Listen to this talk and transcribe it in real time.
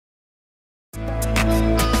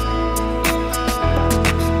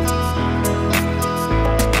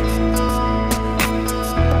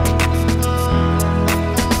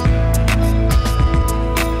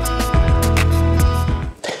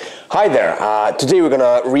Hi there, today we're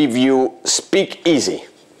gonna review Speakeasy.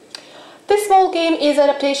 This small game is an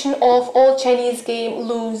adaptation of old Chinese game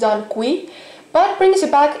Lu Zhan Kui, but brings you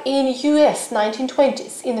back in US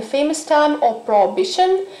 1920s, in the famous time of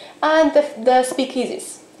Prohibition and the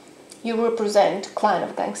speakeasies. You represent clan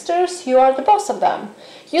of gangsters, you are the boss of them.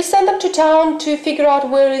 You send them to town to figure out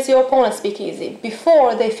where is your opponent's speakeasy,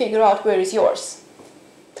 before they figure out where is yours.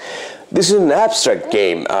 This is an abstract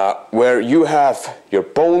game where you have your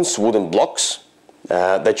pawns, wooden blocks,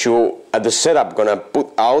 that you at the setup gonna put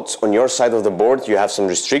out on your side of the board. You have some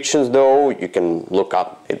restrictions though, you can look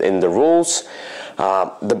up in the rules.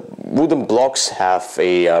 The wooden blocks have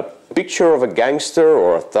a picture of a gangster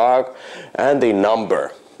or a thug and a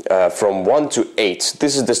number from 1 to 8.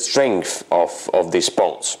 This is the strength of these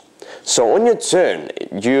pawns. So on your turn,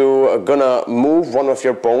 you are gonna move one of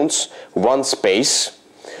your pawns one space.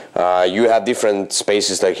 You have different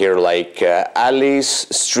spaces like here, like alleys,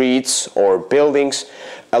 streets or buildings.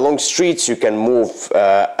 Along streets you can move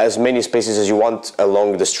as many spaces as you want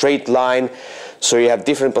along the straight line, so you have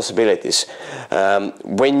different possibilities.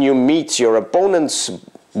 When you meet your opponent's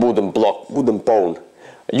wooden pawn,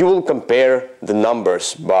 you will compare the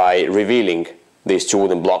numbers by revealing these two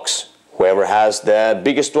wooden blocks. Whoever has the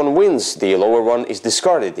biggest one wins, the lower one is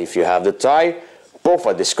discarded. If you have the tie, both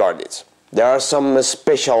are discarded. There are some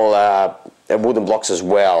special wooden blocks as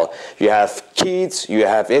well. You have kids, you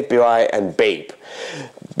have FBI and babe.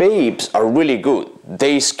 Babes are really good.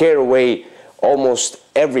 They scare away almost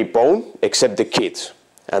every pawn except the kids,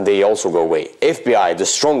 and they also go away. FBI, the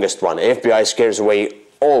strongest one. FBI scares away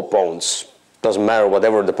all pawns. Doesn't matter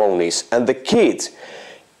whatever the pawn is. And the kid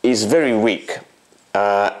is very weak.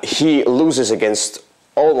 He loses against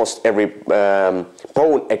almost every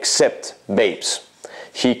pawn except babes.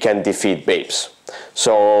 He can defeat babes.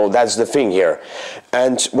 So that's the thing here.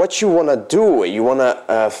 And what you want to do, you want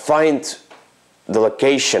to find the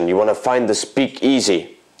location, you want to find the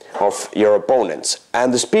speakeasy of your opponents.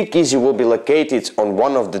 And the speakeasy will be located on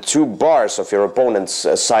one of the two bars of your opponent's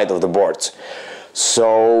side of the board.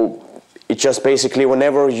 So it's just basically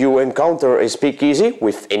whenever you encounter a speakeasy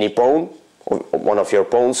with any pawn, or one of your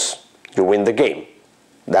pawns, you win the game.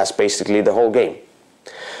 That's basically the whole game.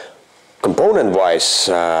 Component-wise,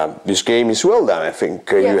 this game is well done. I think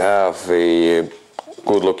you have a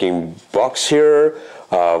good-looking box here,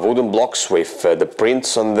 wooden blocks with the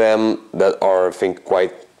prints on them that are, I think,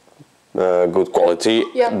 quite good quality.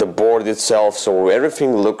 Yeah. The board itself, so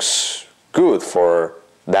everything looks good for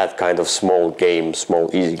that kind of small game, small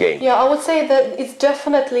easy game. Yeah, I would say that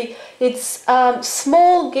it's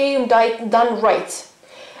small game done right.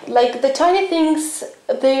 Like the tiny things,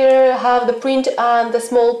 they have the print and the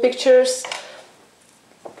small pictures.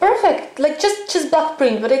 Perfect, like just black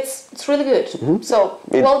print, but it's really good. Mm-hmm. So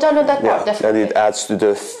well done on that part, definitely. And it adds to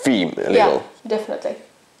the theme a little. Yeah, definitely.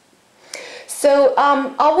 So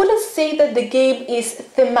I wouldn't say that the game is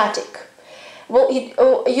thematic. Well,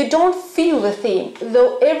 you don't feel the theme,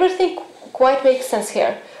 though everything quite makes sense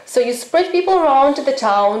here. So you spread people around the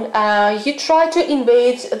town, you try to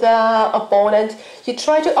invade the opponent, you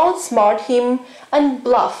try to outsmart him and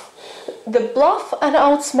bluff. The bluff and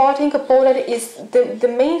outsmarting opponent is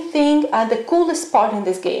the main thing and the coolest part in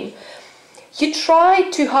this game. You try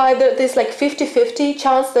to hide this like 50-50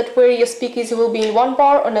 chance that where your speakeasy will be in one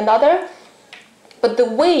bar or another, but the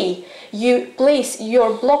way you place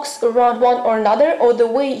your blocks around one or another, or the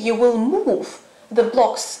way you will move the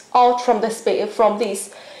blocks out from the space from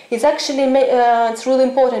these, is actually it's really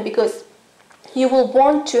important, because you will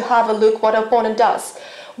want to have a look what opponent does,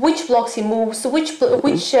 which blocks he moves, which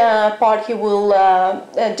part he will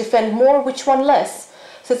defend more, which one less.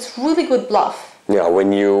 So it's really good bluff. Yeah,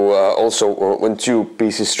 when you when two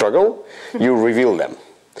pieces struggle, you reveal them.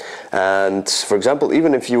 And for example,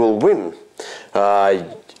 even if you will win,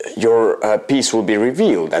 your piece will be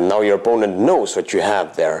revealed, and now your opponent knows what you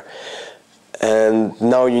have there. And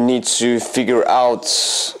now you need to figure out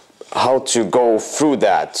how to go through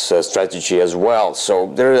that strategy as well.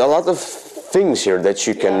 So there are a lot of things here that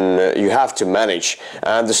you can you have to manage.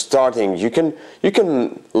 And the starting, you can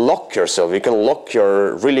lock yourself. You can lock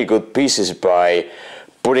your really good pieces by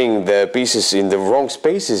putting the pieces in the wrong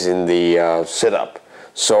spaces in the setup.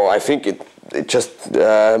 So I think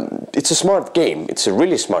it's a smart game. It's a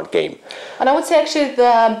really smart game. And I would say actually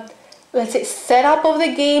the let's say setup of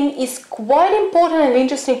the game is quite important and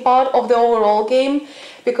interesting part of the overall game,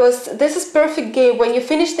 because this is perfect game when you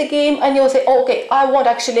finish the game and you'll say, oh, okay, I want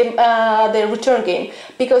actually the return game,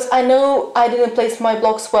 because I know I didn't place my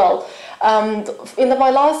blocks well. In my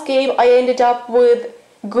last game I ended up with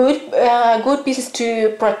good pieces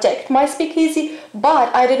to protect my speakeasy,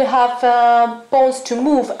 but I didn't have pawns to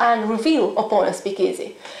move and reveal opponent's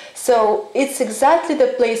speakeasy. So it's exactly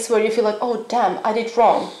the place where you feel like, oh damn, I did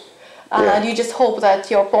wrong, and you just hope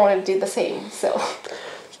that your opponent did the same. So.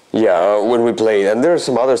 Yeah, when we played, and there are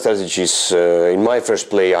some other strategies. In my first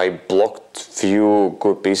play, I blocked few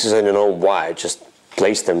good pieces. I don't know why. I just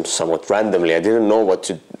placed them somewhat randomly. I didn't know what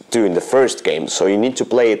to do in the first game. So you need to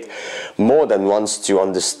play it more than once to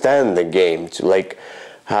understand the game. To like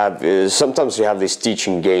have sometimes you have these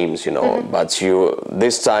teaching games, you know, but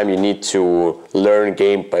this time you need to learn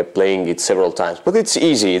game by playing it several times. But it's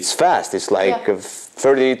easy. It's fast. It's like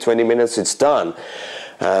 30-20 minutes. It's done.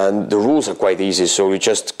 And the rules are quite easy, so you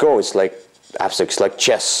just go. It's like abstract, it's like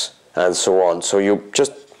chess and so on. So you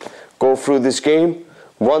just go through this game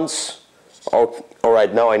once. Oh, all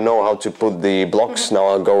right, now I know how to put the blocks. Now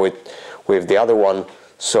I'll go with the other one.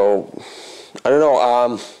 So I don't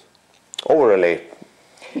know. Overall,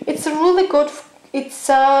 it's a really good.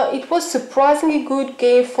 It was surprisingly good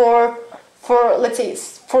game for let's say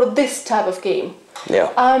for this type of game.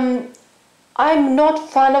 Yeah. I'm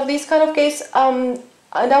not fan of these kind of games.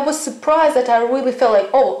 And I was surprised that I really felt like,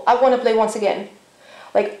 oh, I want to play once again.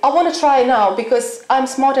 Like, I want to try now because I'm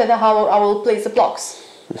smarter than how I will place the blocks.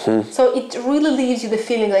 So it really leaves you the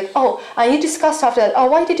feeling like, oh, and you discussed after that, oh,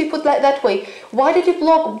 why did you put that way? Why did you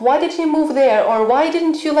block? Why did you move there? Or why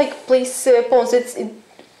didn't you like place pawns? It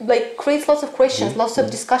like creates lots of questions, lots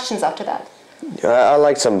of discussions after that. I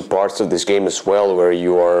like some parts of this game as well where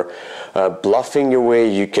you are bluffing your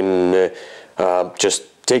way. You can just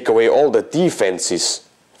take away all the defenses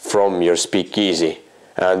from your speakeasy,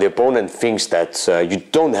 and the opponent thinks that you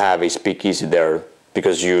don't have a speakeasy there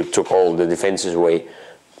because you took all the defenses away,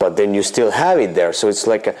 but then you still have it there. So it's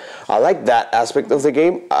like I like that aspect of the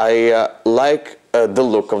game. I like the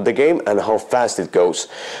look of the game and how fast it goes.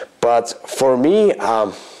 But for me,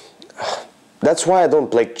 that's why I don't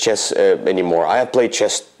play chess anymore. I have played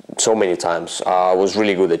chess so many times. I was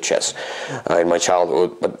really good at chess in my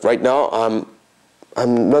childhood, but right now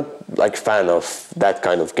I'm not like fan of that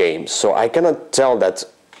kind of game. So I cannot tell that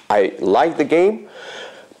I like the game,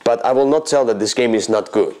 but I will not tell that this game is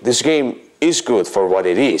not good. This game is good for what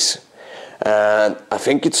it is. And I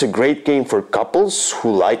think it's a great game for couples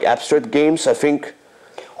who like abstract games, I think.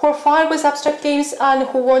 Who are fine with abstract games and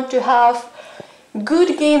who want to have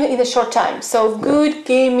good game in a short time. So good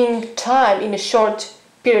gaming time in a short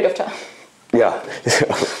period of time. Yeah,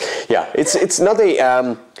 yeah. It's not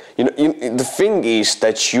a the thing is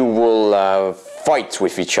that you will fight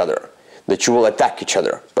with each other, that you will attack each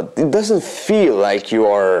other, but it doesn't feel like you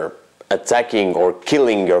are attacking or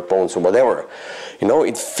killing your opponents or whatever. You know,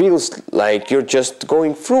 it feels like you're just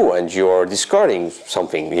going through and you're discarding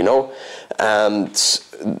something. You know, and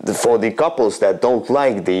for the couples that don't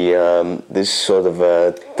like the this sort of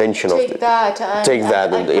tension take of that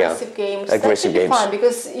and aggressive games. Aggressive games. Fun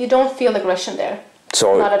because you don't feel aggression there.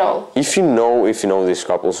 So not at all. If you know these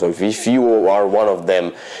couples, so if you are one of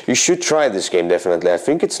them, you should try this game definitely. I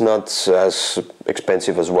think it's not as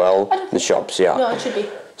expensive as well. The shops, yeah. No, it should be.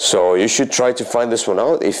 So you should try to find this one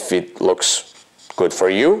out if it looks good for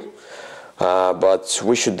you. But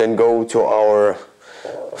we should then go to our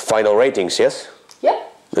final ratings, yes? Yeah.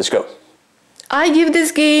 Let's go. I give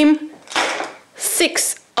this game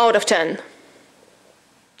 6 out of 10.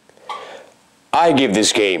 I give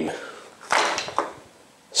this game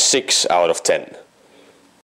 6 out of 10.